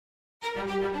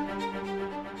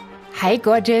Hi,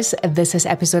 gorgeous. This is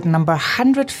episode number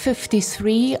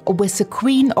 153 with the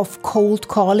queen of cold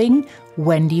calling,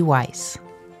 Wendy Weiss.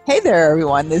 Hey there,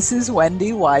 everyone. This is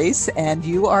Wendy Weiss, and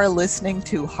you are listening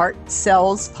to Heart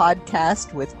Sells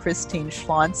Podcast with Christine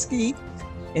Schlonsky.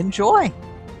 Enjoy.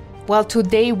 Well,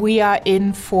 today we are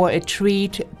in for a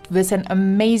treat with an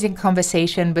amazing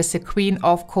conversation with the queen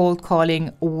of cold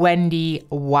calling, Wendy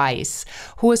Weiss,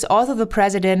 who is also the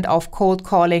president of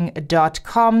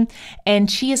coldcalling.com,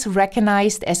 and she is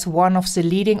recognized as one of the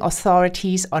leading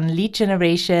authorities on lead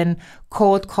generation,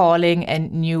 cold calling,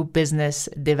 and new business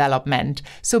development.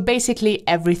 So basically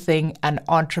everything an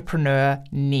entrepreneur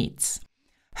needs.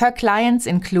 Her clients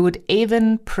include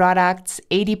Avon Products,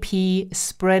 ADP,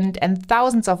 Sprint, and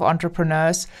thousands of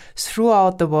entrepreneurs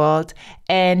throughout the world.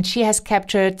 And she has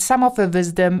captured some of her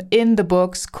wisdom in the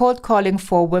books Cold Calling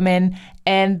for Women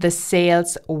and the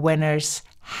Sales Winner's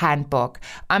Handbook.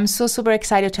 I'm so super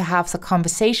excited to have the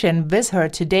conversation with her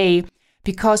today,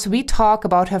 because we talk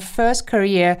about her first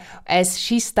career as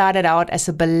she started out as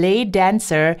a ballet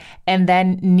dancer and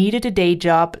then needed a day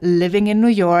job living in New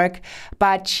York.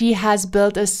 But she has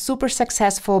built a super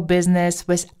successful business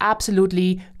with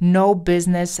absolutely no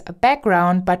business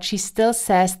background, but she still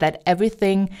says that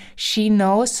everything she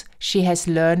knows she has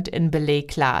learned in ballet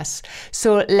class.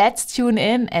 So let's tune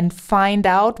in and find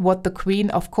out what the queen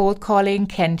of cold calling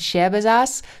can share with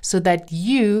us so that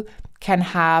you can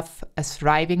have a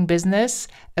thriving business,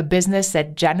 a business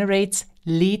that generates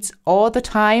leads all the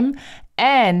time,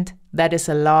 and that is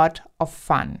a lot of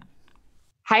fun.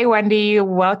 Hi, Wendy.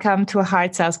 Welcome to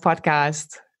Heart Sells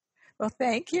Podcast. Well,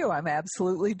 thank you. I'm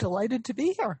absolutely delighted to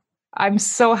be here. I'm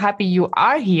so happy you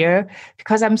are here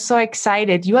because I'm so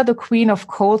excited. You are the queen of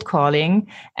cold calling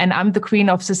and I'm the queen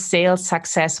of the sales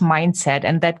success mindset.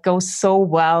 And that goes so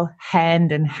well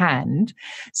hand in hand.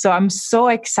 So I'm so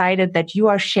excited that you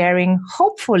are sharing,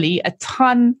 hopefully, a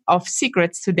ton of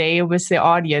secrets today with the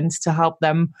audience to help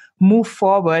them move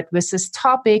forward with this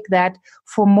topic that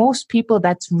for most people,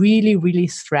 that's really, really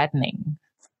threatening.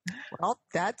 Well,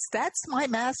 that's my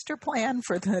master plan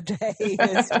for the day,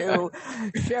 is to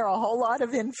share a whole lot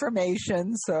of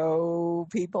information so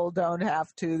people don't have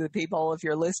to, the people, if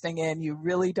you're listening in, you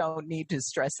really don't need to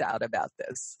stress out about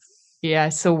this. Yeah,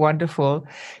 so wonderful.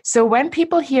 So when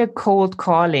people hear cold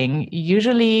calling,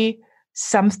 usually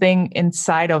something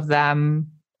inside of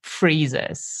them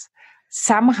freezes.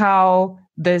 Somehow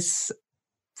this,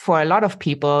 for a lot of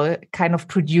people, kind of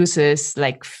produces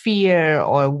like fear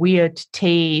or weird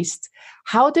taste.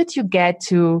 How did you get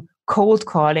to cold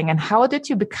calling and how did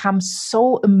you become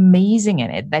so amazing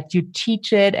in it that you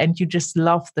teach it and you just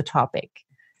love the topic?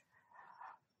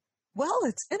 Well,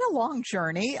 it's been a long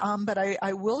journey, but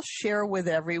I will share with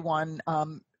everyone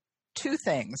two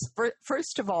things.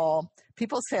 First of all,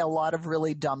 people say a lot of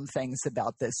really dumb things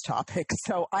about this topic.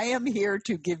 So I am here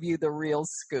to give you the real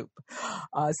scoop.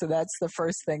 So that's the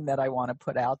first thing that I want to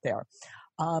put out there.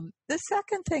 The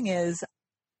second thing is,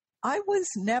 I was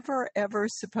never, ever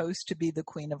supposed to be the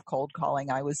queen of cold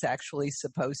calling. I was actually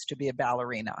supposed to be a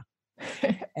ballerina.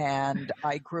 And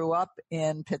I grew up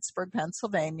in Pittsburgh,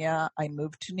 Pennsylvania. I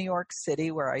moved to New York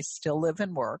City, where I still live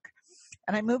and work.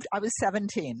 And I was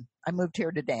 17. I moved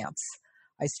here to dance.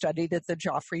 I studied at the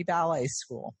Joffrey Ballet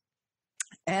School.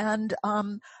 And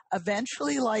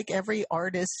eventually, like every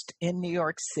artist in New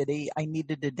York City, I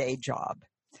needed a day job.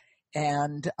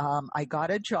 And I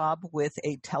got a job with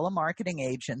a telemarketing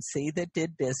agency that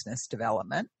did business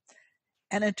development.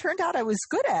 And it turned out I was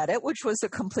good at it, which was a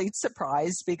complete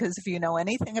surprise, because if you know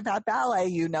anything about ballet,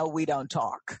 you know we don't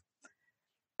talk.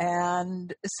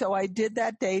 And so I did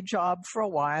that day job for a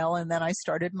while, and then I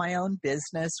started my own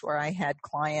business where I had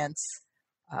clients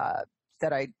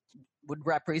that I would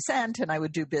represent, and I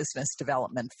would do business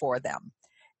development for them.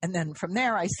 And then from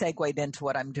there, I segued into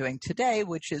what I'm doing today,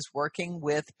 which is working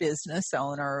with business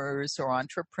owners or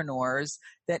entrepreneurs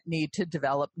that need to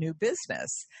develop new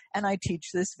business. And I teach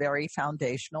this very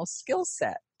foundational skill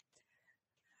set.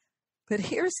 But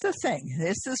here's the thing.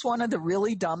 This is one of the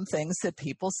really dumb things that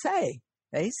people say.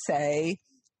 They say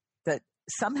that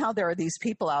somehow there are these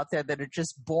people out there that are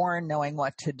just born knowing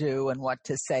what to do and what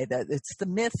to say, that it's the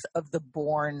myth of the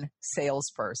born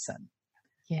salesperson.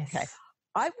 Yes. Okay.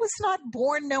 I was not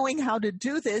born knowing how to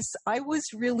do this. I was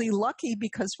really lucky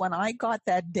because when I got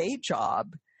that day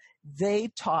job,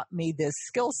 they taught me this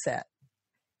skill set.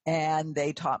 And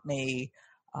they taught me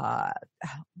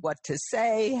what to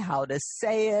say, how to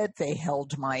say it. They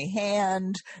held my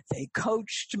hand. They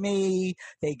coached me.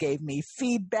 They gave me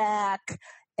feedback.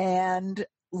 And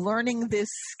learning this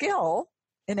skill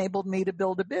enabled me to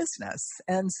build a business.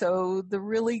 And so the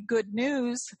really good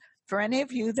news for any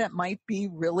of you that might be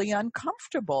really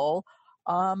uncomfortable,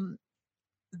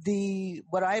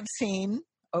 what I've seen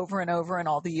over and over in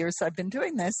all the years I've been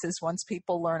doing this is once you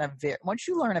learn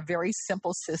a very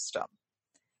simple system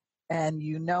and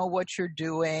you know what you're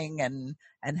doing and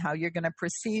how you're going to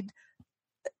proceed,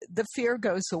 the fear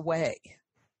goes away.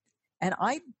 And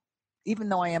even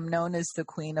though I am known as the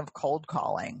queen of cold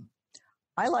calling,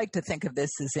 I like to think of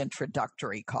this as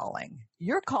introductory calling.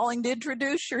 You're calling to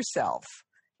introduce yourself.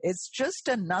 It's just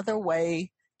another way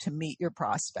to meet your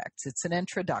prospects. It's an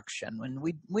introduction. When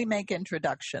we make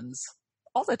introductions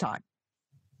all the time.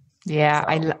 Yeah,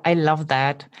 so. I love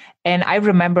that. And I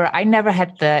remember I never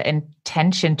had the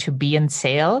intention to be in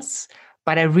sales,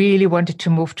 but I really wanted to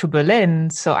move to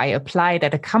Berlin. So I applied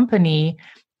at a company,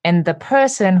 and the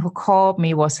person who called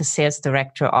me was a sales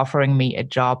director offering me a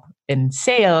job in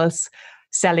sales,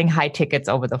 selling high tickets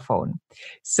over the phone.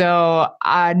 So,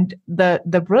 and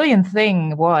the brilliant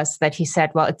thing was that he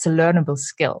said, well, it's a learnable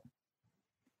skill.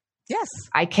 Yes.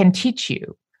 I can teach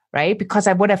you, right? Because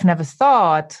I would have never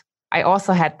thought, I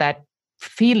also had that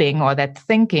feeling or that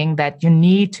thinking that you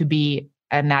need to be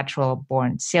a natural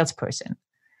born salesperson.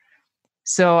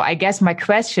 So I guess my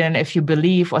question, if you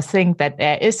believe or think that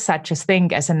there is such a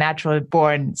thing as a natural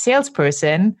born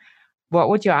salesperson, what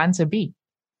would your answer be?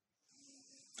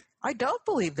 I don't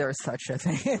believe there's such a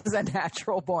thing as a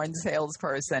natural born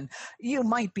salesperson. You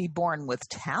might be born with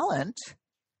talent.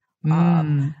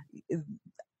 I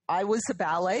was a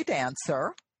ballet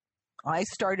dancer. I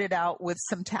started out with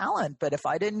some talent, but if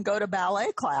I didn't go to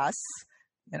ballet class,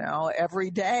 every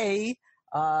day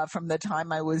from the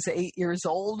time I was 8 years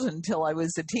old until I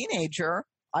was a teenager,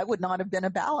 I would not have been a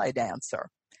ballet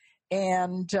dancer.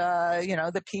 And,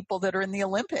 the people that are in the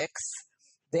Olympics,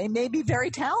 they may be very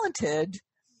talented,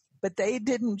 but they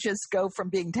didn't just go from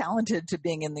being talented to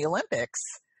being in the Olympics.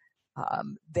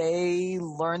 They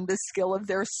learned the skill of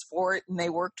their sport and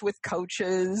they worked with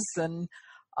coaches. And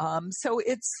so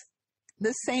it's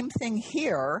the same thing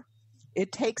here.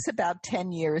 It takes about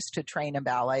 10 years to train a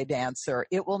ballet dancer.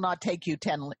 It will not take you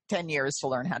 10 years to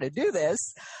learn how to do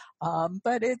this,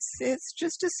 but it's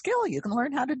just a skill. You can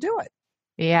learn how to do it.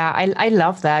 Yeah, I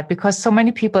love that because so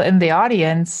many people in the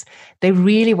audience, they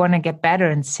really want to get better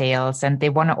in sales and they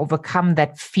want to overcome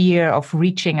that fear of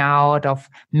reaching out, of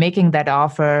making that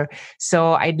offer.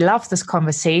 So I love this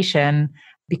conversation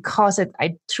because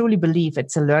I truly believe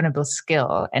it's a learnable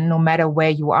skill. And no matter where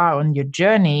you are on your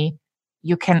journey,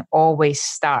 you can always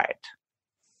start.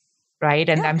 Right.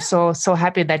 And I'm so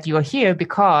happy that you're here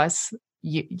because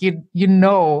you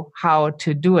know how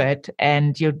to do it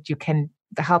and you can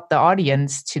help the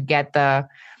audience to get the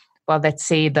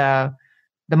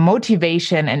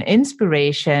motivation and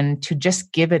inspiration to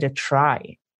just give it a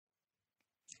try.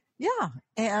 Yeah.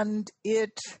 And we're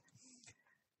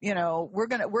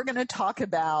going to talk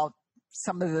about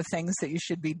some of the things that you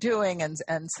should be doing and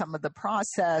some of the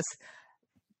process,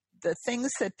 the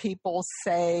things that people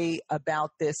say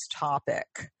about this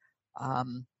topic.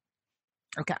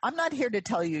 Okay. I'm not here to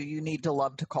tell you need to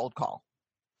love to cold call,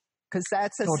 because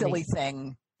that's a silly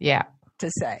thing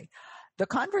to say. The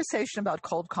conversation about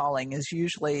cold calling is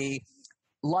usually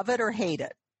love it or hate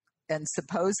it. And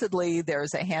supposedly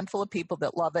there's a handful of people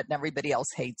that love it and everybody else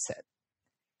hates it.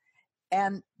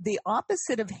 And the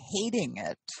opposite of hating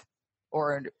it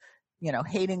or,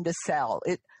 hating to sell,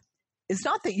 it is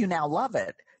not that you now love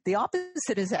it. The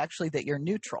opposite is actually that you're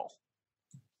neutral,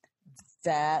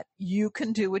 that you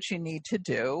can do what you need to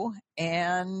do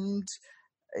and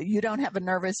you don't have a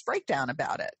nervous breakdown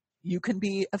about it. You can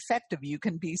be effective. You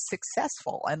can be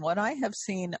successful. And what I have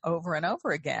seen over and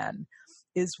over again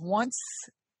is once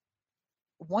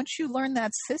you learn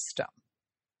that system,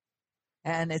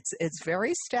 and it's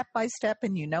very step by step,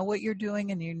 and you know what you're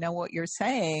doing and you know what you're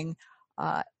saying,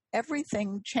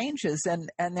 everything changes.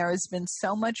 And there has been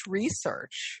so much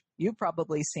research, you've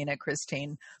probably seen it,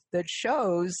 Christine, that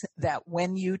shows that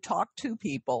when you talk to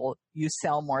people, you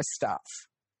sell more stuff.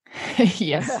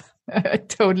 Yes, I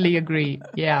totally agree.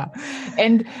 Yeah.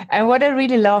 And what I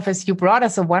really love is you brought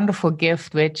us a wonderful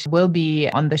gift, which will be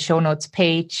on the show notes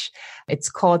page. It's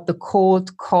called the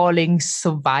Cold Calling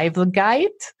Survival Guide.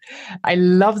 I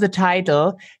love the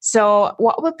title. So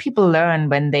what will people learn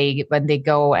when they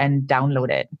go and download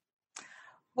it?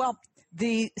 Well,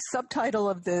 the subtitle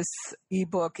of this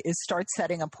ebook is Start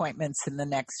Setting Appointments in the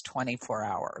Next 24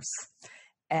 Hours.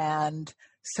 And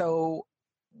so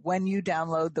when you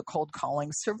download the Cold Calling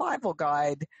Survival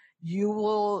Guide, you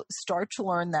will start to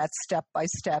learn that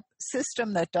step-by-step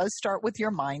system that does start with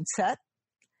your mindset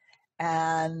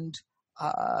and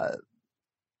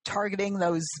targeting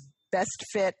those best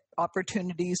fit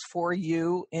opportunities for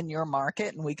you in your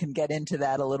market, and we can get into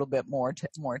that a little bit more today.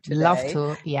 Love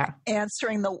to, yeah.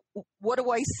 Answering the what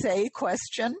do I say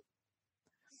question.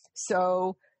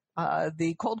 So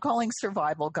the Cold Calling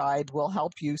Survival Guide will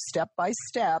help you step by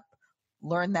step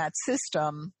learn that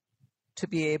system to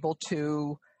be able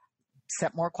to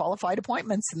set more qualified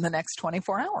appointments in the next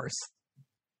 24 hours.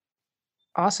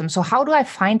 Awesome. So how do I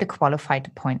find the qualified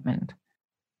appointment?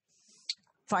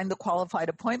 Find the qualified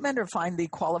appointment or find the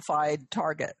qualified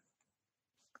target?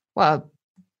 Well,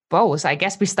 both. I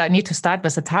guess we need to start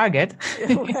with the target.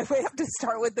 We have to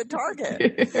start with the target,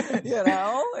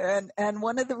 and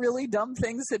one of the really dumb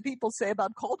things that people say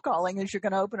about cold calling is you're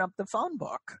going to open up the phone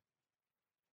book.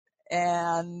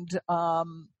 And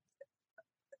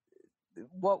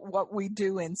what we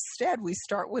do instead, we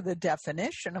start with a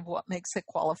definition of what makes a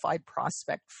qualified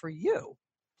prospect for you.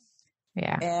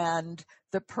 Yeah. And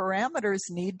the parameters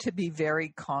need to be very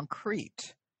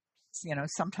concrete.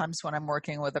 Sometimes when I'm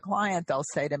working with a client, they'll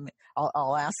say to me,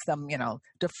 I'll ask them,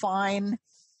 define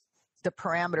the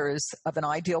parameters of an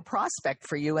ideal prospect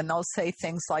for you. And they'll say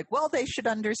things like, well, they should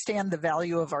understand the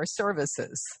value of our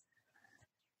services.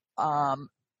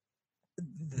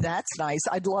 That's nice.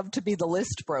 I'd love to be the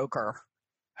list broker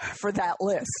for that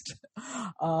list.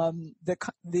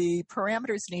 The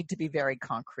parameters need to be very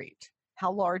concrete.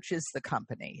 How large is the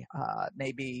company?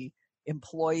 Maybe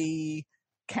employee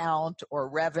count or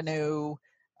revenue.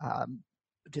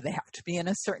 Do they have to be in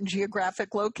a certain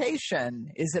geographic location?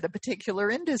 Is it a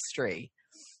particular industry?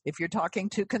 If you're talking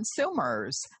to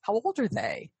consumers, how old are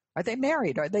they? Are they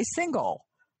married? Are they single?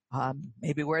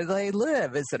 Maybe where they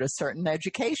live. Is it a certain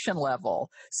education level?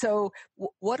 So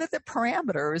what are the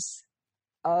parameters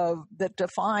that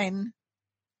define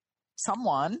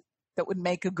someone that would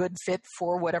make a good fit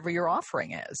for whatever your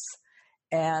offering is?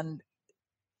 And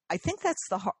I think that's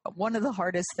one of the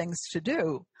hardest things to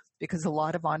do, because a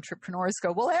lot of entrepreneurs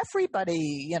go, well,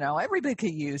 everybody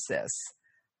can use this.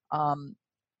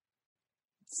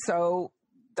 So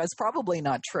that's probably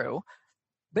not true.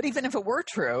 But even if it were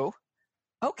true,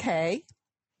 okay,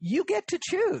 you get to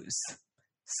choose.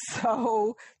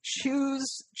 So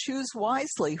choose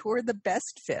wisely. Who are the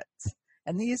best fits?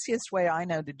 And the easiest way I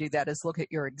know to do that is look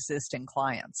at your existing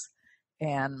clients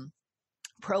and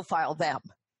profile them.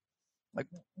 Like,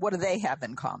 what do they have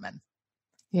in common?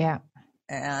 Yeah.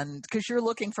 And because you're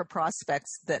looking for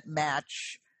prospects that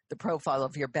match the profile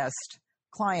of your best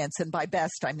clients. And by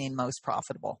best, I mean most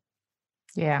profitable.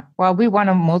 Yeah. Well, we want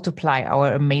to multiply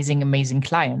our amazing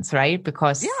clients, right?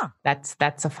 Because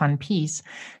that's a fun piece.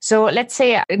 So let's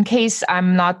say in case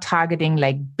I'm not targeting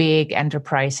like big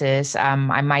enterprises, I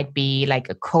might be like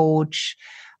a coach.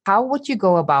 How would you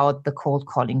go about the cold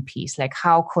calling piece? Like,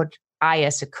 how could I,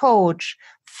 as a coach,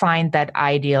 find that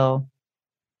ideal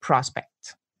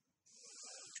prospect?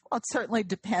 Well, it certainly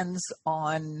depends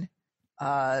on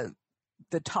the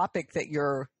topic that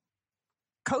you're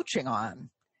coaching on.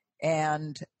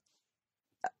 And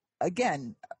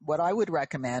again, what I would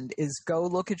recommend is go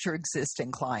look at your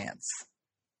existing clients.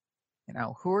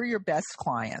 Who are your best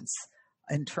clients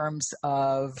in terms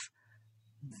of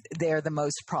they're the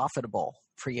most profitable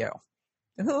for you?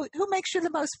 Who makes you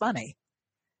the most money?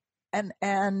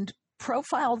 And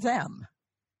profile them.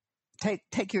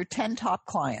 Take your 10 top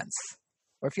clients,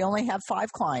 or if you only have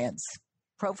 5 clients,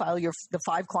 profile the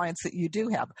 5 clients that you do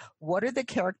have. What are the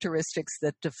characteristics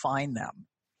that define them?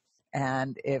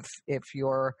 And if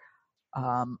you're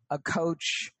a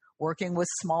coach working with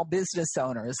small business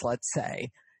owners, let's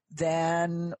say,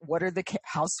 then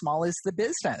how small is the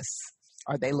business?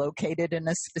 Are they located in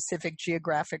a specific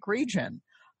geographic region?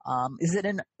 Are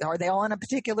they all in a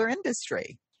particular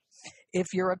industry?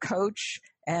 If you're a coach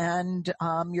and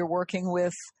you're working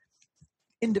with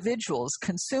individuals,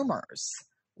 consumers,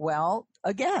 well,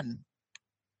 again,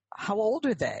 how old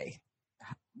are they?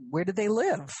 Where do they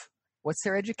live? What's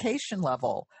their education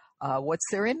level? What's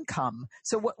their income?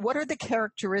 So what are the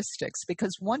characteristics?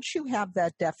 Because once you have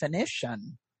that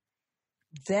definition,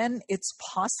 then it's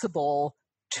possible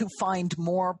to find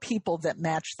more people that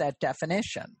match that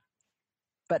definition.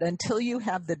 But until you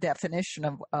have the definition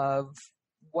of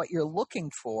what you're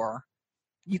looking for,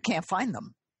 you can't find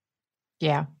them.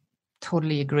 Yeah,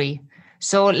 totally agree.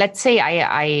 So let's say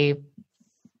I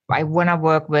want to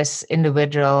work with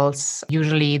individuals.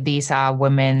 Usually these are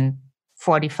women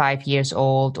 45 years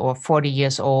old or 40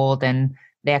 years old, and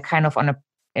they're kind of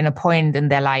in a point in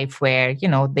their life where,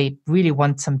 they really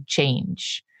want some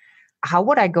change. How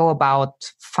would I go about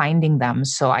finding them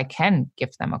so I can give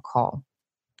them a call?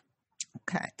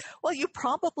 Okay. Well, you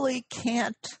probably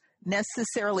can't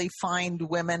necessarily find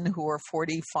women who are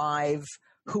 45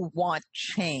 who want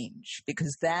change,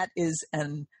 because that is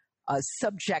an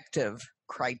subjective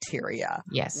criteria.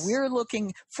 Yes. We're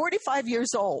looking 45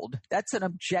 years old. That's an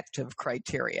objective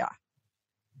criteria.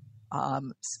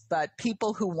 But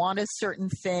people who want a certain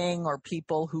thing or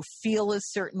people who feel a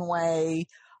certain way,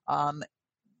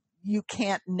 you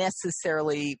can't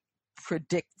necessarily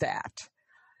predict that.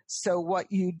 So what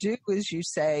you do is you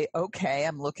say, okay,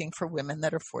 I'm looking for women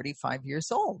that are 45 years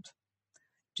old.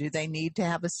 Do they need to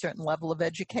have a certain level of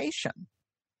education?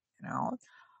 You know,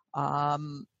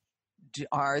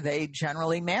 are they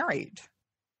generally married,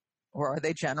 or are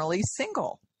they generally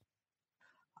single?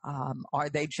 Are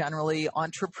they generally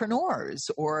entrepreneurs,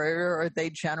 or are they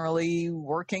generally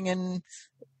working in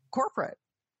corporate?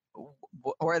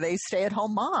 Or are they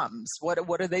stay-at-home moms? What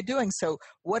are they doing? So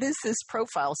what is this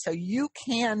profile? So you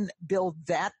can build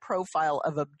that profile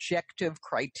of objective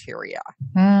criteria.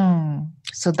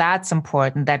 So that's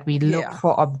important, that we look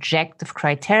for objective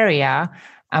criteria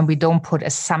and we don't put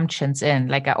assumptions in.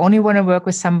 Like, I only want to work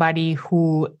with somebody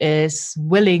who is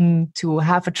willing to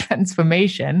have a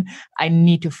transformation. I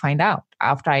need to find out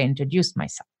after I introduce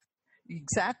myself.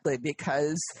 Exactly,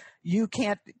 because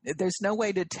there's no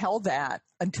way to tell that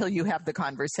until you have the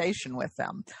conversation with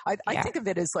them. I think of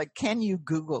it as like, can you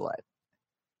Google it?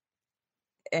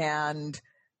 And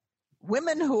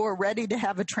women who are ready to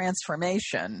have a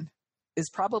transformation is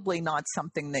probably not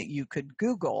something that you could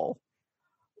Google.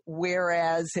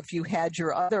 Whereas if you had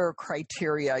your other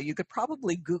criteria, you could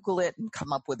probably Google it and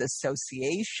come up with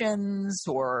associations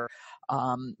or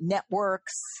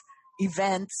networks,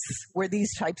 events where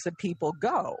these types of people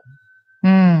go.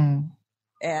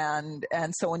 And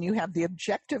so when you have the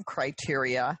objective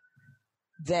criteria,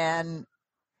 then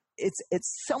it's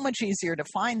so much easier to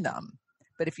find them.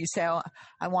 But if you say, oh,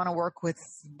 I want to work with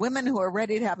women who are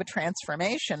ready to have a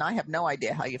transformation, I have no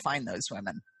idea how you find those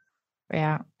women.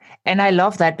 Yeah. And I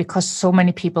love that, because so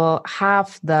many people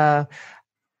have the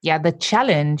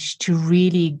challenge to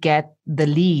really get the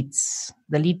lead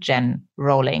gen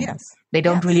rolling. Yes. They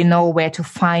don't really know where to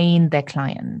find their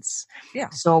clients. Yeah.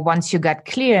 So once you got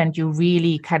clear and you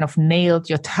really kind of nailed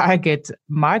your target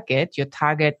market, your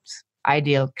target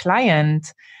ideal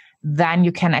client, then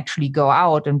you can actually go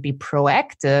out and be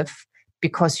proactive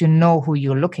because you know who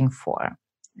you're looking for.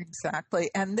 Exactly.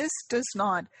 And this does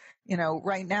not,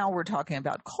 right now we're talking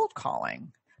about cold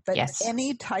calling, but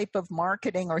any type of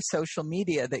marketing or social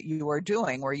media that you are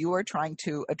doing where you are trying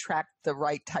to attract the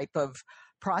right type of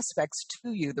prospects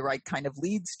to you, the right kind of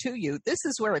leads to you, this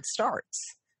is where it starts.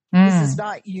 This is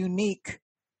not unique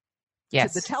to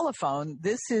the telephone.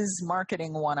 This is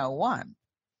marketing 101.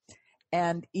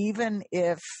 And even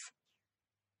if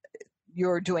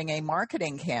you're doing a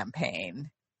marketing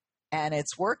campaign and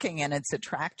it's working and it's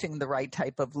attracting the right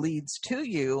type of leads to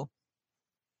you,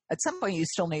 at some point you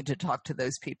still need to talk to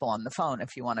those people on the phone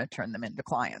if you want to turn them into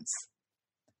clients.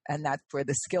 And that's where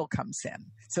the skill comes in.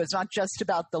 So it's not just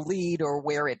about the lead or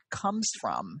where it comes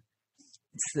from.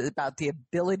 It's about the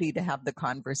ability to have the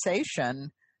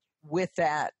conversation with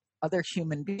that other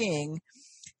human being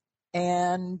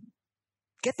and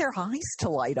get their eyes to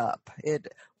light up. We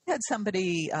had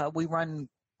somebody, we run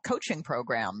coaching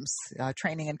programs,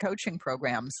 training and coaching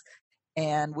programs,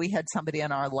 and we had somebody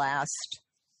in our last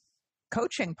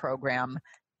coaching program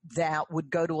that would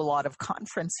go to a lot of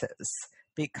conferences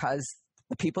because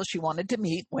the people she wanted to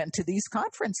meet went to these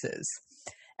conferences.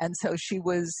 And so she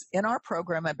was in our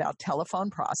program about telephone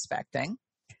prospecting.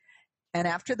 And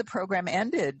after the program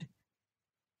ended,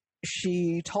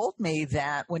 she told me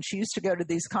that when she used to go to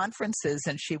these conferences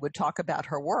and she would talk about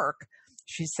her work,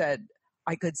 she said,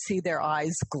 I could see their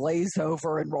eyes glaze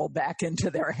over and roll back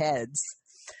into their heads.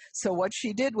 So what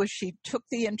she did was she took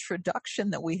the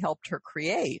introduction that we helped her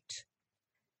create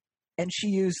and she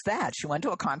used that. She went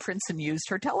to a conference and used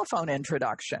her telephone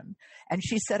introduction. And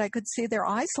she said, I could see their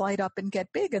eyes light up and get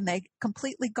big and they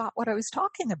completely got what I was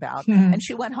talking about. And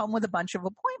she went home with a bunch of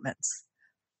appointments.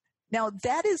 Now,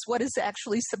 that is what is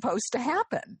actually supposed to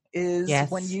happen, is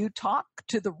when you talk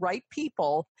to the right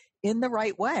people in the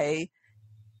right way,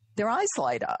 their eyes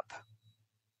light up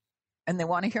and they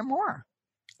want to hear more.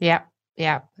 Yeah,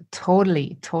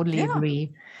 totally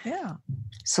agree. Yeah.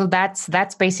 So that's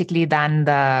basically then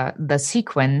the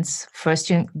sequence. First,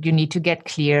 you need to get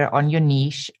clear on your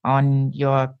niche, on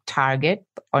your target,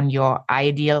 on your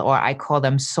ideal, or I call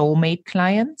them soulmate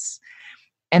clients.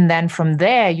 And then from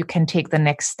there, you can take the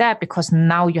next step because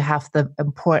now you have the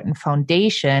important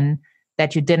foundation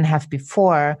that you didn't have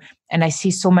before. And I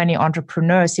see so many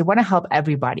entrepreneurs, they want to help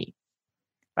everybody,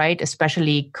 right?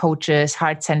 Especially coaches,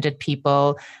 heart-centered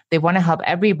people. They want to help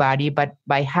everybody, but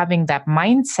by having that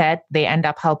mindset, they end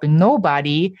up helping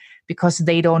nobody because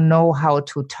they don't know how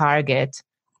to target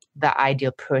the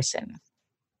ideal person.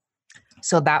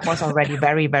 So that was already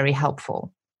very, very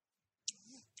helpful.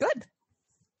 Good.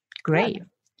 Great. Good.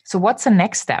 So what's the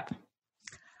next step?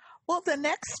 Well, the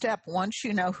next step, once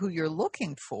you know who you're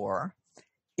looking for,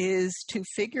 is to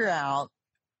figure out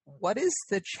what is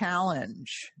the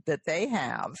challenge that they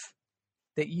have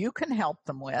that you can help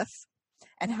them with,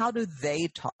 and how do they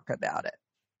talk about it?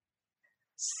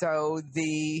 So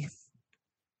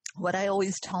what I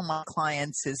always tell my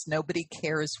clients is nobody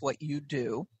cares what you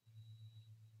do.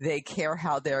 They care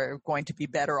how they're going to be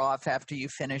better off after you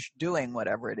finish doing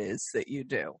whatever it is that you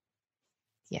do.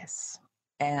 Yes.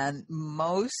 And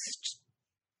most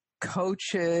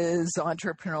coaches,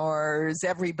 entrepreneurs,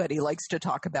 everybody likes to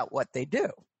talk about what they do.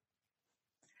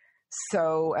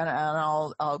 So, and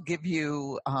I'll give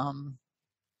you an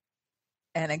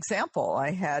example.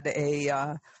 I had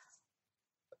a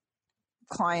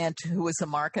client who was a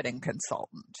marketing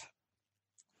consultant,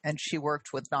 and she worked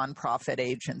with nonprofit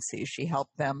agencies. She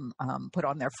helped them put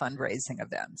on their fundraising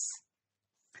events.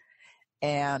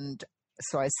 And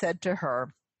so I said to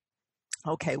her,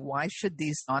 okay, why should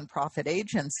these nonprofit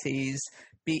agencies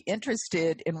be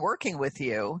interested in working with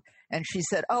you? And she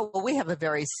said, oh, well, we have a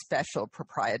very special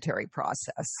proprietary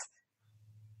process.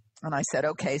 And I said,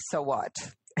 okay, so what?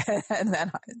 And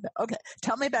then, okay,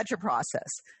 tell me about your process.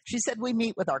 She said, we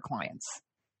meet with our clients.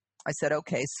 I said,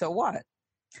 okay, so what?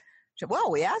 She said, well,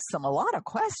 we ask them a lot of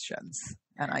questions.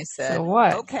 And I said, so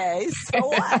what? Okay, so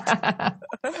what?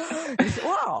 She said,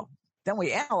 well, then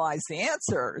we analyze the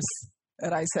answers.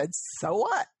 And I said, so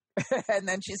what? And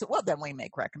then she said, well, then we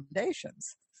make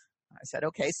recommendations. I said,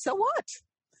 okay, so what?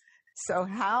 So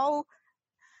how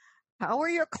are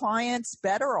your clients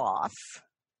better off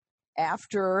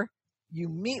after you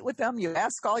meet with them, you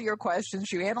ask all your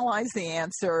questions, you analyze the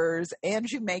answers, and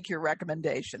you make your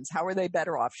recommendations? How are they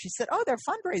better off? She said, oh, their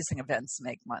fundraising events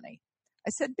make money. I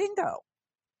said, bingo.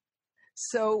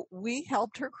 So we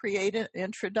helped her create an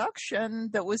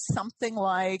introduction that was something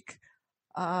like,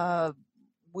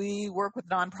 we work with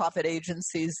nonprofit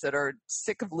agencies that are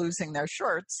sick of losing their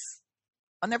shirts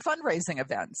on their fundraising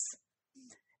events.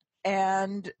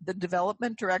 And the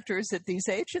development directors at these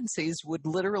agencies would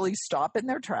literally stop in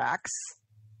their tracks.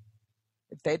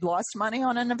 If they'd lost money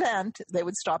on an event, they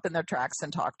would stop in their tracks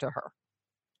and talk to her,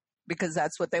 because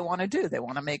that's what they want to do. They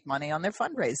want to make money on their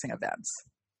fundraising events.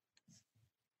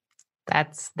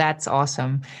 That's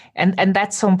awesome. And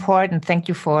that's so important. Thank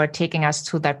you for taking us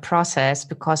through that process,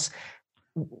 because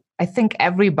I think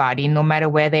everybody, no matter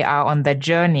where they are on their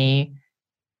journey,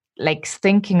 like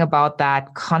thinking about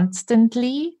that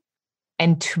constantly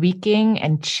and tweaking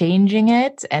and changing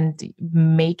it and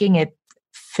making it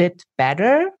fit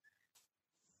better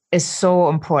is so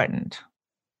important,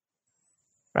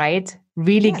 right?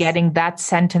 Really Yes. Getting that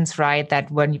sentence right,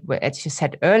 that when, as you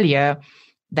said earlier,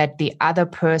 that the other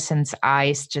person's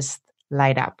eyes just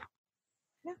light up.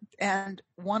 Yeah. And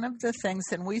one of the things,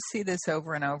 and we see this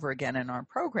over and over again in our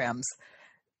programs,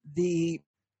 the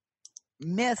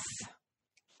myth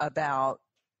about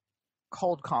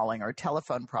cold calling or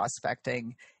telephone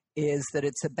prospecting is that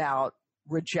it's about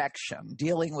rejection,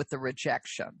 dealing with the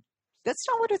rejection. That's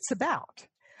not what it's about.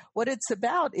 What it's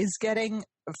about is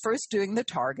first doing the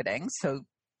targeting, so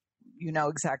you know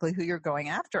exactly who you're going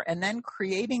after, and then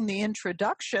creating the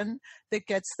introduction that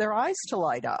gets their eyes to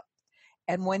light up.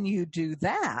 And when you do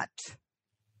that,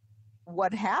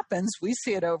 what happens, we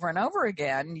see it over and over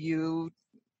again, you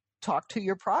talk to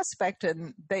your prospect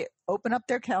and they open up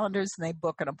their calendars and they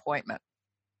book an appointment.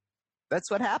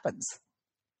 That's what happens.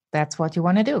 That's what you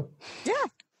want to do. Yeah.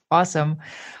 Awesome.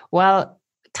 Well,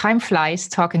 time flies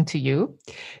talking to you.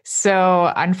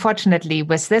 So unfortunately,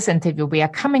 with this interview, we are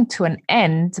coming to an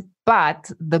end.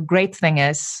 But the great thing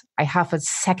is I have a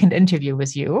second interview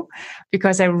with you,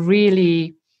 because I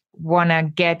really want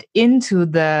to get into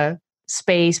the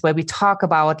space where we talk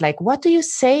about, like, what do you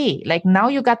say? Like, now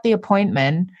you got the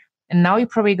appointment and now you're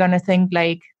probably going to think,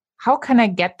 like, how can I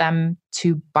get them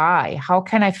to buy? How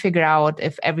can I figure out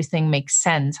if everything makes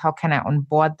sense? How can I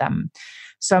onboard them?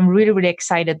 So I'm really, really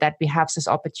excited that we have this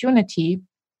opportunity.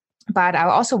 But I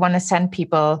also want to send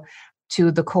people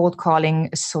to the Cold Calling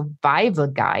Survival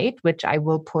Guide, which I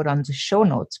will put on the show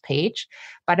notes page.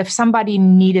 But if somebody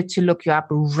needed to look you up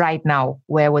right now,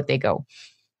 where would they go?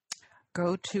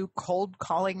 Go to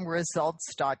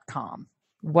coldcallingresults.com.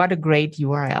 What a great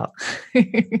URL.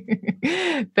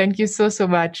 Thank you so, so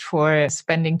much for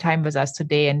spending time with us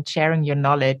today and sharing your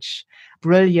knowledge.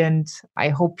 Brilliant. I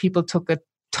hope people took a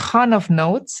ton of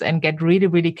notes and get really,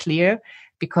 really clear,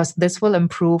 because this will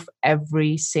improve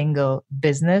every single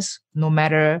business, no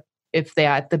matter if they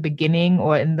are at the beginning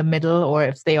or in the middle, or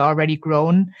if they are already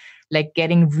grown. Like,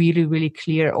 getting really, really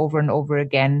clear over and over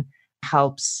again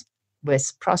helps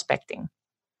with prospecting.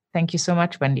 Thank you so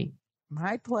much, Wendy.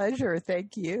 My pleasure.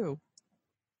 Thank you.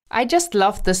 I just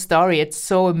love the story. It's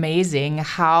so amazing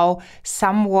how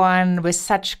someone with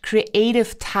such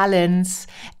creative talents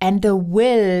and the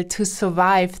will to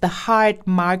survive the hard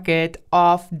market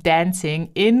of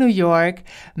dancing in New York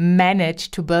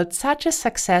managed to build such a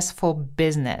successful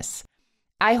business.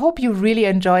 I hope you really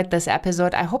enjoyed this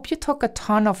episode. I hope you took a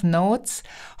ton of notes.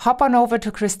 Hop on over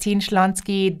to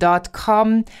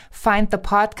christineschlonski.com, find the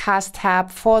podcast tab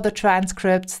for the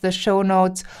transcripts, the show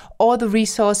notes, all the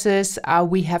resources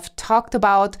we have talked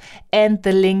about, and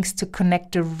the links to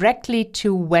connect directly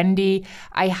to Wendy.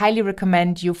 I highly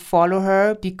recommend you follow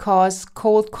her because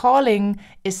cold calling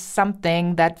is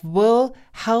something that will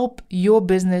help your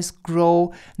business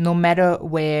grow no matter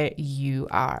where you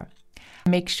are.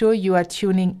 Make sure you are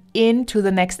tuning in to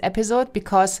the next episode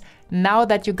because now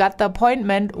that you got the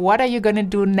appointment, what are you going to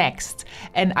do next?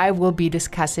 And I will be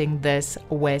discussing this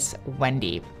with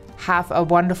Wendy. Have a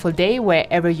wonderful day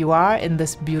wherever you are in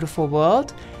this beautiful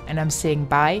world. And I'm saying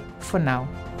bye for now.